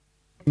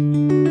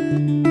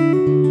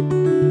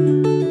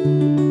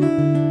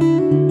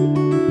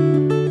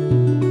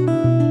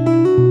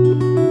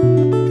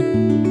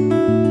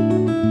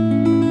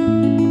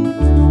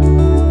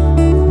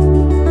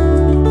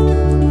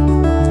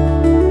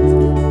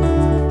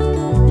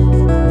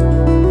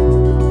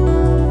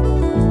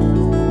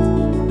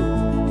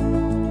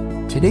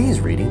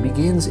Today's reading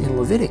begins in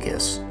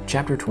Leviticus,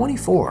 chapter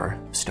 24,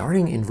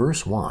 starting in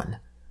verse 1.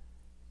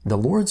 The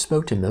Lord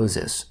spoke to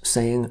Moses,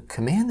 saying,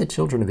 "Command the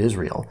children of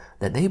Israel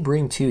that they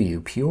bring to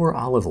you pure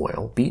olive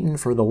oil beaten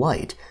for the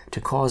light,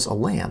 to cause a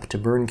lamp to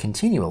burn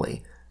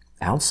continually.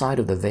 Outside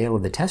of the veil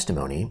of the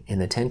testimony, in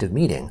the tent of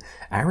meeting,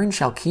 Aaron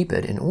shall keep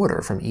it in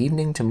order from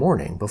evening to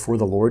morning before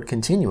the Lord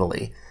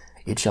continually.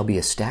 It shall be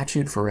a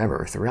statute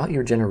forever throughout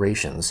your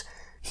generations.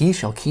 He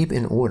shall keep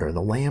in order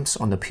the lamps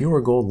on the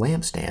pure gold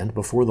lampstand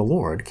before the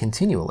Lord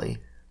continually.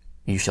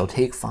 You shall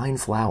take fine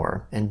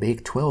flour, and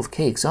bake 12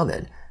 cakes of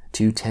it.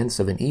 2/10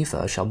 of an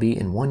ephah shall be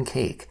in 1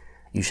 cake.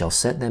 You shall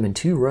set them in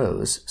 2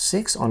 rows,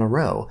 6 on a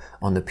row,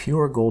 on the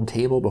pure gold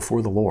table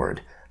before the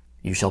Lord.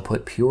 You shall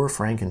put pure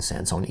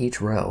frankincense on each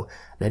row,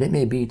 that it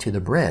may be to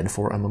the bread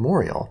for a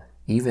memorial,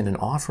 even an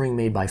offering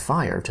made by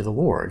fire to the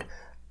Lord.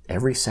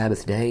 Every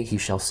Sabbath day he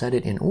shall set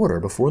it in order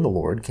before the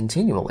Lord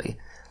continually.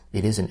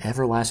 It is an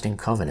everlasting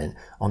covenant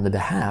on the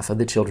behalf of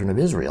the children of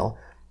Israel.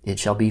 It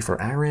shall be for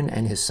Aaron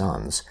and his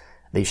sons.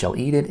 They shall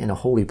eat it in a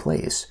holy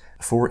place,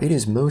 for it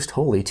is most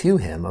holy to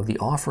him of the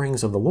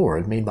offerings of the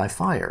Lord made by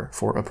fire,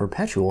 for a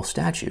perpetual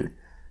statute.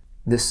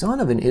 The son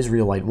of an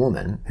Israelite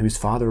woman, whose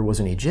father was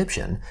an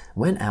Egyptian,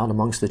 went out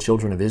amongst the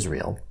children of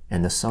Israel,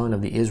 and the son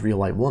of the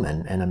Israelite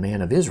woman and a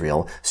man of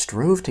Israel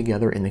strove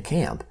together in the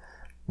camp.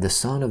 The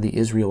son of the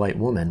Israelite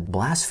woman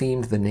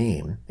blasphemed the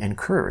name and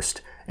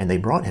cursed, and they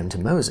brought him to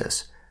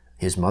Moses.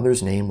 His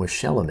mother's name was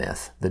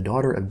Shelemith, the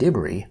daughter of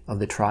Dibri, of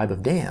the tribe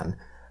of Dan.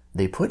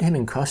 They put him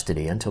in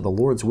custody until the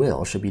Lord's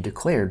will should be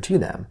declared to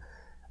them.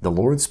 The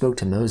Lord spoke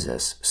to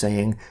Moses,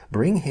 saying,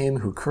 "Bring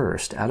him who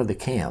cursed out of the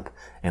camp,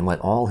 and let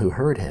all who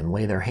heard him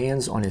lay their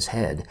hands on his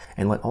head,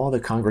 and let all the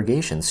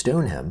congregation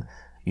stone him.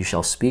 You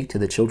shall speak to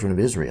the children of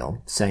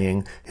Israel,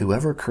 saying,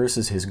 Whoever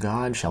curses his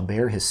God shall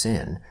bear his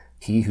sin.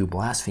 He who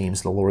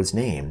blasphemes the Lord's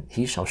name,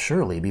 he shall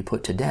surely be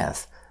put to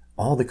death.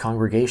 All the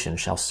congregation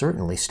shall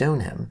certainly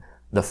stone him.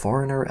 The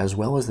foreigner as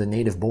well as the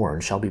native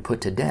born shall be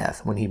put to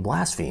death when he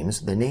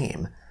blasphemes the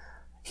name.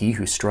 He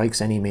who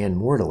strikes any man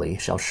mortally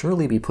shall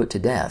surely be put to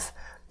death.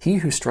 He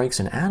who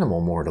strikes an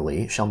animal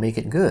mortally shall make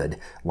it good,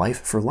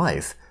 life for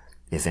life.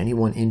 If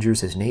anyone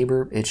injures his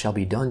neighbor, it shall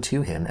be done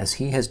to him as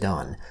he has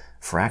done,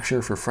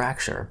 fracture for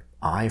fracture,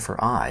 eye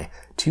for eye,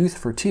 tooth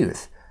for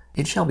tooth.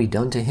 It shall be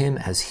done to him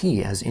as he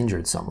has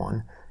injured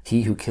someone.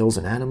 He who kills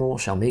an animal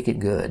shall make it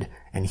good,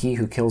 and he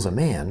who kills a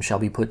man shall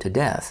be put to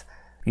death.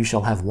 You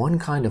shall have one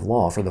kind of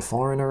law for the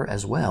foreigner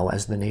as well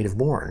as the native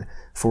born,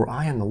 for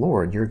I am the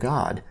Lord your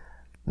God."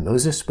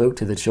 Moses spoke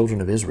to the children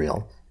of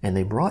Israel, and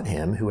they brought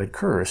him who had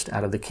cursed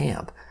out of the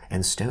camp,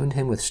 and stoned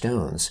him with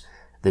stones.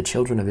 The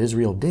children of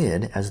Israel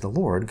did as the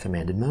Lord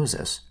commanded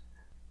Moses.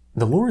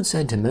 The Lord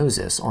said to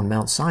Moses on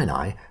Mount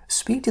Sinai,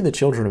 "Speak to the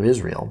children of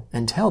Israel,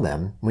 and tell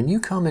them, When you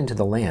come into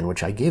the land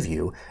which I give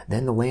you,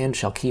 then the land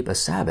shall keep a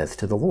Sabbath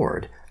to the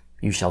Lord.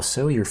 You shall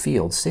sow your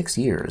field 6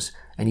 years,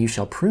 and you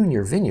shall prune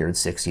your vineyard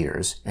 6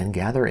 years, and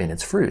gather in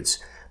its fruits.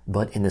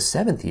 But in the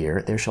 7th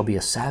year there shall be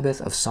a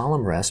Sabbath of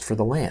solemn rest for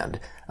the land,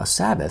 a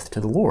Sabbath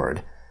to the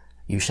Lord.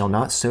 You shall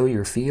not sow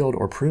your field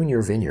or prune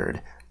your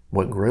vineyard.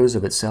 What grows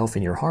of itself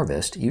in your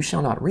harvest you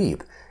shall not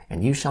reap,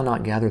 and you shall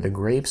not gather the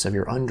grapes of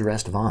your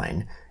undressed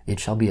vine. It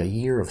shall be a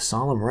year of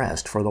solemn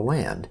rest for the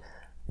land.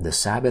 The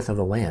Sabbath of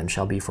the land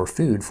shall be for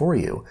food for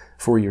you,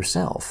 for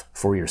yourself,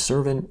 for your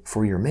servant,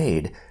 for your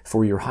maid,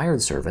 for your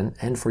hired servant,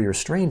 and for your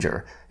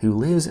stranger, who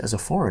lives as a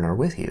foreigner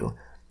with you.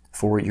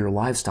 For your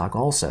livestock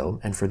also,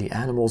 and for the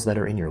animals that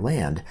are in your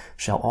land,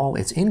 shall all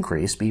its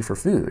increase be for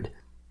food.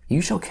 You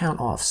shall count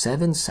off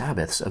 7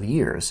 Sabbaths of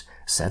years,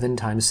 7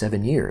 times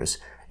 7 years,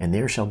 and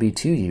there shall be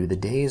to you the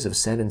days of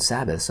 7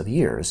 Sabbaths of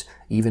years,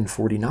 even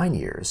 49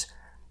 years.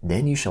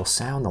 Then you shall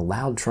sound the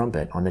loud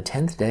trumpet on the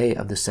 10th day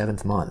of the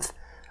 7th month.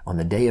 On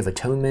the Day of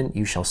Atonement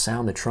you shall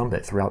sound the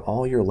trumpet throughout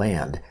all your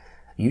land.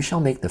 You shall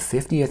make the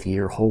 50th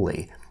year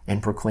holy,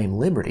 and proclaim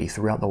liberty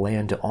throughout the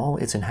land to all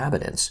its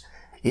inhabitants.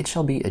 It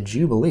shall be a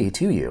jubilee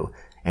to you,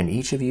 and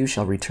each of you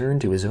shall return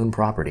to his own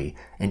property,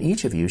 and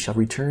each of you shall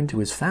return to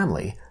his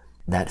family.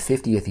 That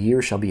 50th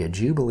year shall be a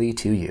jubilee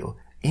to you.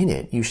 In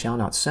it you shall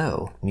not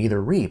sow,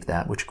 neither reap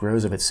that which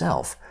grows of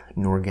itself,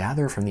 nor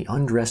gather from the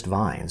undressed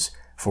vines.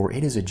 For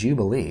it is a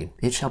jubilee,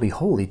 it shall be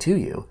holy to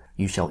you.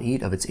 You shall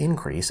eat of its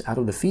increase out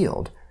of the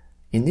field.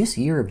 In this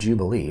year of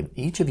Jubilee,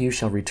 each of you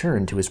shall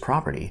return to his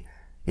property.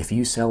 If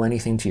you sell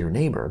anything to your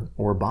neighbor,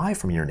 or buy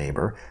from your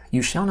neighbor,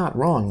 you shall not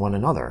wrong one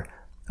another.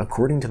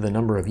 According to the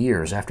number of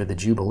years after the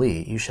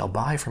Jubilee, you shall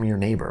buy from your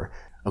neighbor.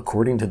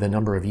 According to the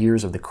number of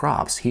years of the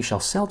crops, he shall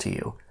sell to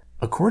you.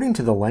 According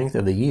to the length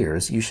of the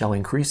years, you shall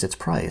increase its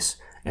price,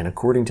 and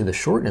according to the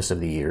shortness of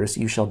the years,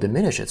 you shall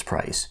diminish its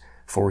price,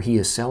 for he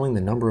is selling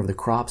the number of the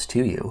crops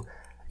to you.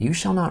 You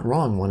shall not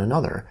wrong one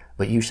another,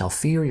 but you shall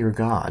fear your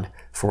God,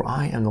 for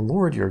I am the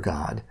Lord your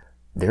God.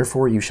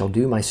 Therefore you shall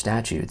do my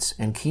statutes,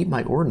 and keep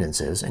my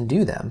ordinances, and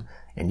do them,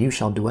 and you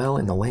shall dwell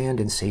in the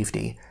land in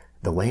safety.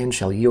 The land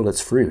shall yield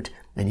its fruit,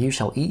 and you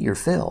shall eat your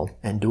fill,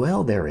 and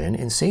dwell therein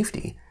in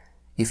safety.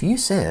 If you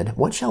said,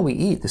 What shall we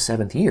eat the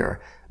 7th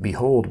year?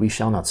 Behold, we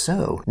shall not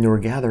sow, nor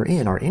gather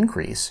in our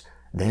increase.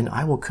 Then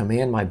I will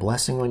command my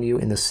blessing on you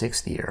in the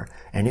 6th year,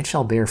 and it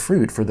shall bear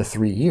fruit for the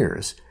 3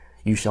 years.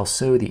 You shall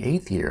sow the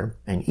 8th year,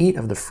 and eat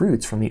of the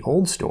fruits from the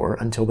old store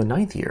until the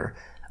 9th year.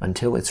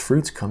 Until its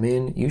fruits come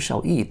in, you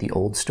shall eat the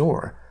old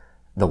store.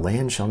 The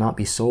land shall not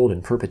be sold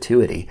in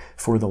perpetuity,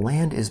 for the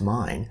land is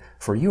mine,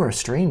 for you are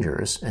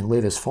strangers, and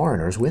live as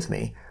foreigners with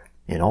me.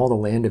 In all the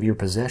land of your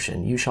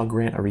possession you shall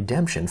grant a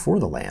redemption for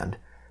the land.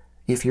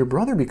 If your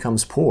brother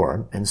becomes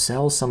poor, and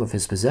sells some of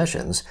his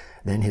possessions,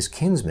 then his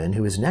kinsman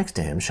who is next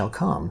to him shall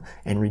come,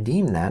 and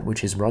redeem that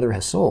which his brother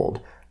has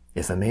sold.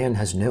 If a man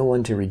has no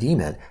one to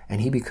redeem it, and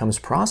he becomes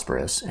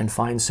prosperous, and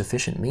finds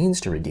sufficient means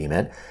to redeem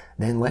it,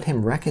 then let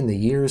him reckon the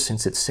years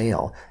since its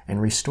sale,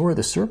 and restore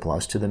the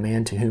surplus to the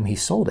man to whom he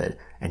sold it,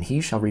 and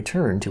he shall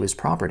return to his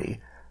property.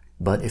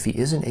 But if he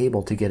isn't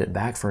able to get it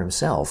back for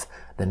himself,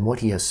 then what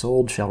he has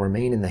sold shall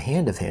remain in the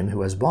hand of him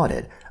who has bought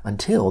it,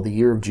 until the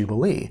year of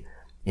Jubilee.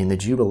 In the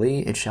Jubilee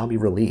it shall be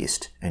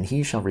released, and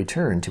he shall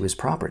return to his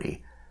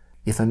property.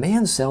 If a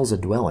man sells a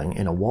dwelling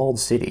in a walled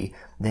city,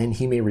 then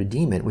he may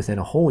redeem it within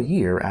a whole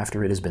year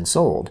after it has been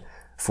sold.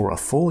 For a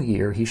full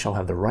year he shall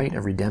have the right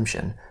of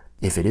redemption.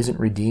 If it isn't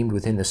redeemed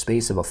within the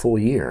space of a full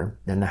year,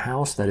 then the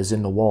house that is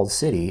in the walled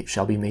city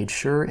shall be made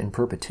sure in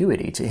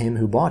perpetuity to him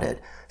who bought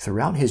it,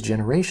 throughout his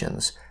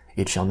generations.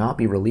 It shall not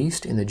be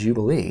released in the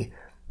Jubilee.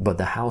 But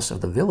the house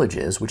of the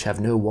villages which have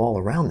no wall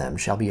around them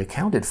shall be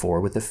accounted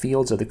for with the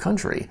fields of the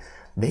country.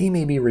 They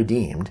may be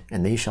redeemed,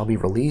 and they shall be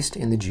released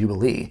in the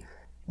Jubilee.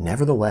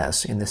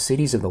 Nevertheless, in the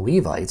cities of the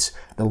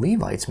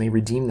Levites may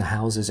redeem the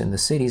houses in the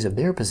cities of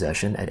their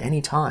possession at any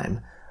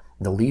time.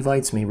 The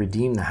Levites may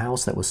redeem the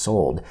house that was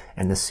sold,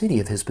 and the city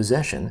of his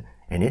possession,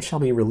 and it shall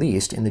be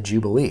released in the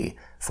Jubilee,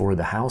 for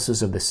the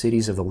houses of the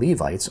cities of the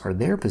Levites are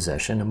their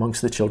possession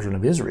amongst the children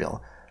of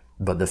Israel.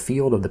 But the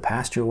field of the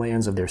pasture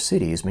lands of their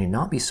cities may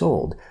not be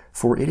sold,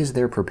 for it is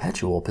their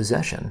perpetual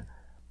possession.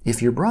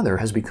 If your brother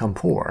has become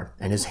poor,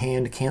 and his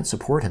hand can't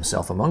support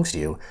himself amongst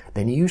you,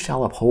 then you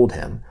shall uphold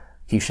him.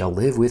 He shall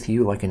live with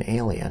you like an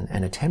alien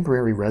and a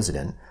temporary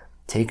resident.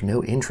 Take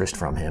no interest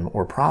from him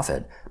or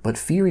profit, but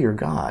fear your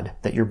God,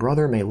 that your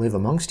brother may live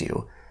amongst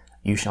you.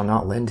 You shall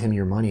not lend him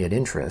your money at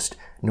interest,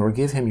 nor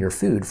give him your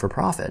food for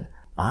profit.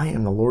 I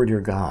am the Lord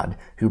your God,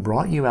 who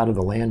brought you out of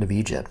the land of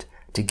Egypt,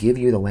 to give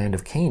you the land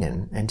of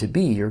Canaan, and to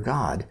be your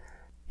God.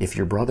 If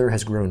your brother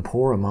has grown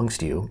poor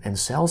amongst you, and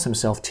sells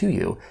himself to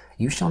you,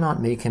 you shall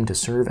not make him to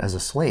serve as a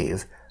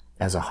slave.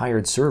 As a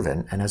hired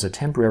servant and as a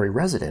temporary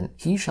resident,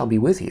 he shall be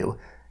with you.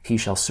 He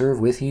shall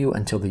serve with you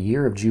until the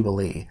year of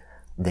Jubilee.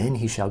 Then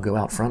he shall go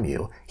out from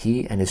you,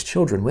 he and his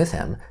children with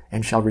him,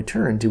 and shall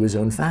return to his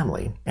own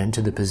family, and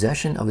to the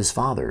possession of his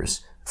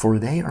fathers. For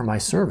they are my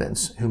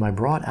servants, whom I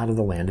brought out of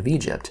the land of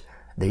Egypt.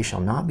 They shall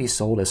not be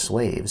sold as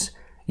slaves.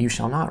 You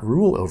shall not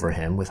rule over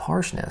him with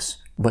harshness,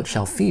 but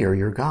shall fear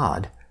your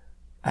God.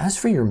 As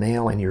for your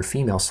male and your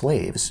female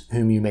slaves,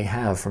 whom you may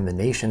have from the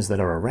nations that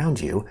are around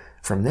you,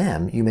 from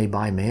them you may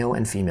buy male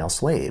and female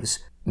slaves.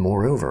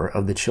 Moreover,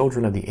 of the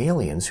children of the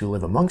aliens who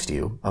live amongst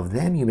you, of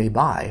them you may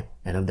buy,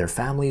 and of their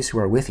families who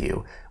are with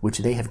you, which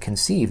they have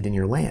conceived in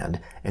your land,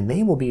 and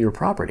they will be your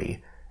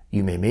property.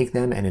 You may make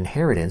them an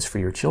inheritance for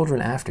your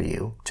children after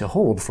you, to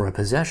hold for a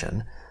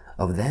possession.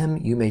 Of them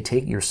you may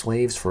take your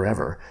slaves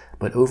forever,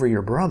 but over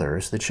your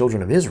brothers, the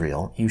children of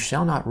Israel, you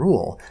shall not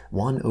rule,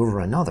 one over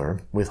another,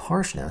 with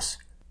harshness.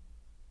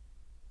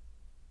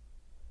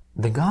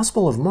 The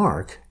Gospel of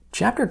Mark,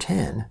 chapter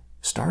 10,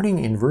 starting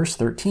in verse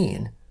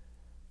 13.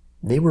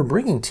 They were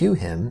bringing to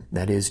him,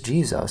 that is,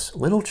 Jesus,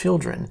 little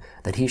children,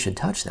 that he should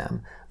touch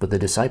them, but the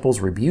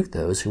disciples rebuked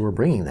those who were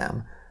bringing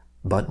them.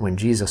 But when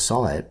Jesus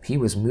saw it, he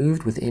was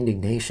moved with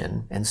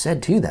indignation, and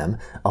said to them,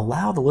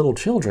 Allow the little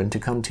children to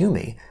come to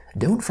me.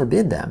 Don't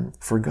forbid them,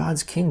 for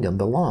God's kingdom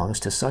belongs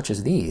to such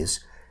as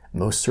these.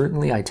 Most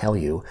certainly I tell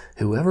you,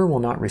 whoever will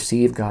not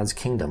receive God's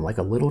kingdom like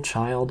a little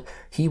child,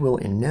 he will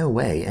in no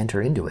way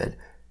enter into it.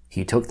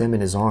 He took them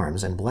in his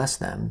arms and blessed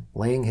them,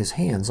 laying his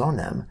hands on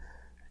them.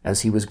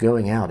 As he was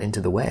going out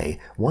into the way,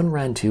 one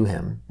ran to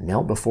him,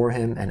 knelt before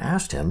him, and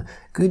asked him,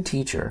 Good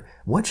teacher,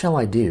 what shall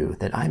I do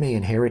that I may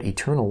inherit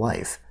eternal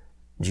life?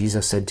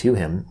 Jesus said to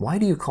him, Why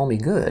do you call me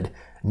good?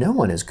 No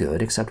one is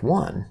good except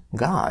one,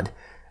 God.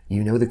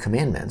 You know the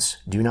commandments.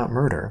 Do not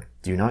murder.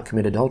 Do not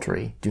commit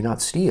adultery. Do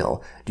not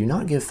steal. Do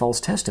not give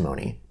false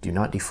testimony. Do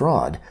not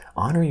defraud.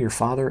 Honor your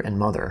father and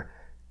mother.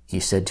 He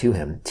said to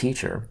him,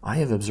 Teacher, I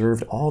have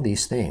observed all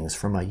these things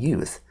from my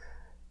youth.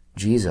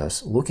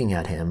 Jesus, looking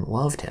at him,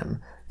 loved him,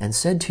 and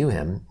said to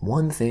him,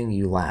 One thing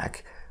you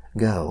lack.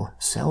 Go,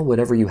 sell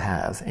whatever you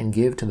have, and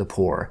give to the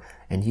poor,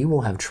 and you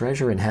will have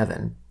treasure in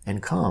heaven.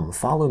 And come,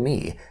 follow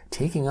me,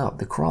 taking up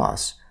the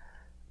cross.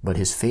 But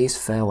his face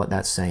fell at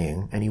that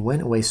saying, and he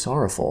went away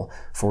sorrowful,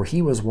 for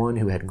he was one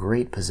who had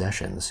great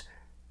possessions.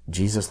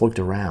 Jesus looked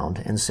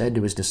around and said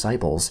to his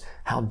disciples,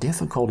 "How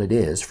difficult it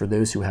is for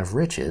those who have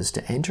riches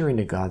to enter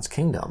into God's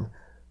kingdom."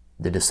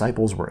 The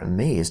disciples were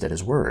amazed at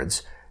his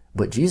words.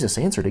 But Jesus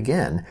answered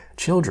again,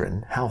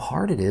 "Children, how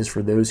hard it is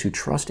for those who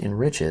trust in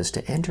riches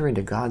to enter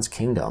into God's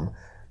kingdom.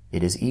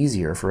 It is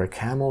easier for a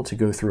camel to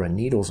go through a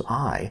needle's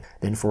eye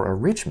than for a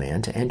rich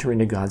man to enter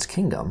into God's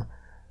kingdom."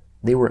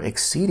 They were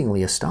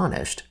exceedingly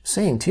astonished,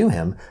 saying to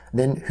him,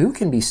 "Then who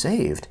can be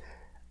saved?"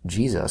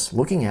 Jesus,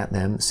 looking at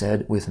them,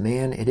 said, "With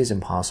man it is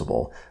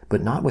impossible,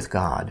 but not with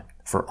God,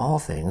 for all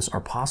things are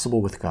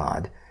possible with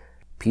God."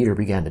 Peter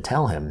began to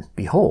tell him,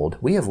 "Behold,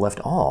 we have left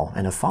all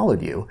and have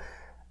followed you."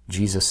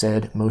 Jesus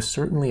said, "Most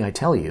certainly I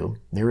tell you,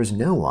 there is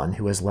no one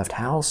who has left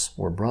house,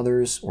 or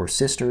brothers, or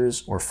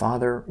sisters, or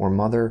father, or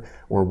mother,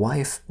 or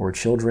wife, or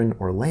children,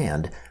 or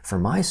land, for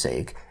my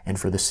sake, and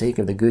for the sake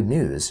of the good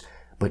news,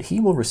 but he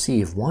will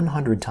receive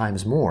 100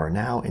 times more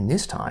now in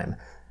this time,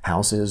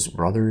 houses,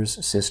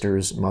 brothers,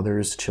 sisters,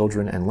 mothers,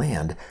 children, and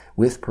land,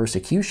 with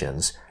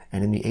persecutions,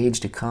 and in the age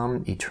to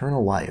come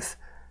eternal life.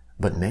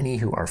 But many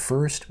who are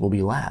first will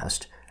be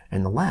last,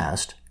 and the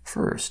last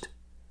first."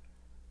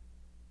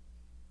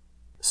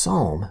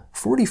 Psalm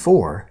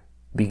 44,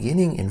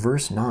 beginning in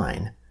verse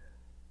 9.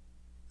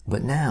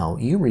 "But now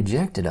you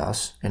rejected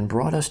us and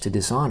brought us to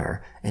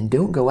dishonor, and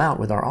don't go out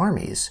with our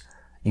armies.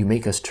 You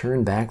make us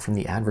turn back from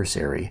the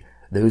adversary.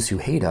 Those who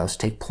hate us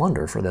take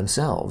plunder for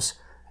themselves.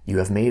 You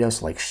have made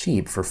us like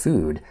sheep for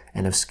food,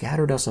 and have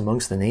scattered us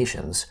amongst the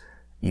nations.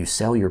 You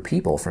sell your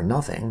people for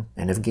nothing,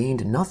 and have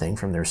gained nothing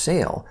from their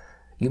sale.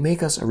 You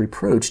make us a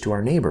reproach to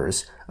our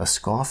neighbors, a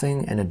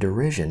scoffing and a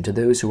derision to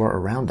those who are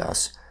around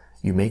us.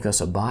 You make us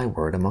a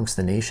byword amongst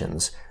the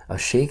nations, a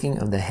shaking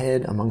of the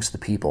head amongst the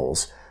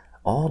peoples.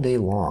 All day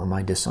long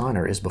my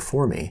dishonor is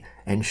before me,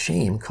 and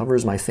shame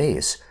covers my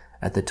face,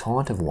 at the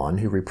taunt of one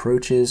who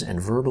reproaches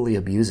and verbally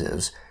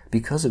abuses,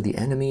 because of the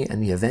enemy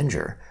and the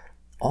avenger.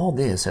 All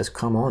this has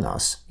come on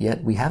us,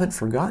 yet we haven't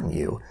forgotten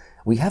you.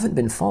 We haven't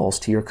been false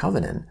to your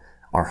covenant.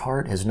 Our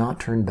heart has not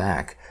turned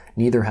back,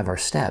 neither have our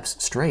steps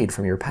strayed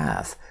from your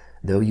path,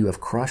 though you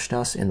have crushed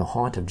us in the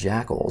haunt of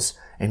jackals,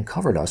 and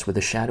covered us with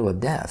the shadow of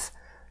death.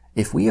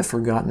 If we have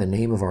forgotten the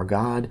name of our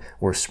God,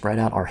 or spread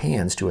out our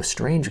hands to a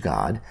strange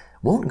God,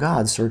 won't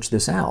God search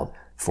this out?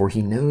 For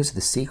he knows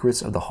the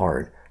secrets of the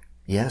heart.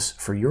 Yes,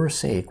 for your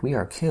sake we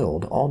are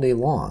killed all day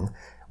long.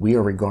 We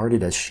are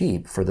regarded as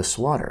sheep for the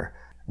slaughter.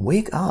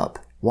 Wake up!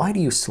 Why do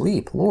you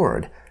sleep,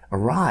 Lord?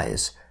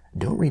 Arise!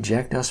 Don't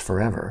reject us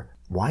forever.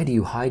 Why do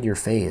you hide your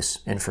face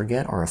and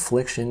forget our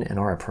affliction and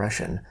our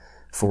oppression?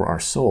 For our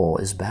soul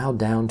is bowed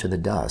down to the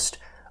dust.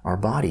 Our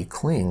body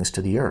clings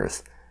to the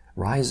earth.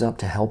 Rise up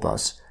to help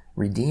us.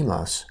 Redeem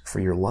us for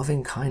your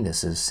loving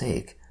kindness'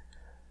 sake.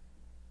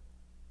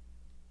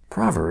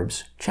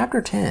 Proverbs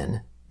chapter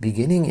 10,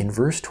 beginning in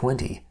verse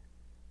 20.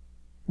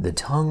 "The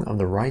tongue of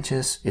the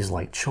righteous is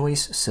like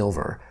choice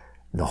silver.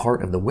 The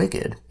heart of the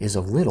wicked is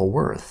of little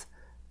worth.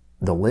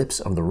 The lips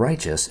of the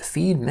righteous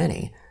feed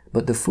many,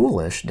 but the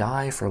foolish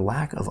die for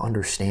lack of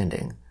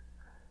understanding."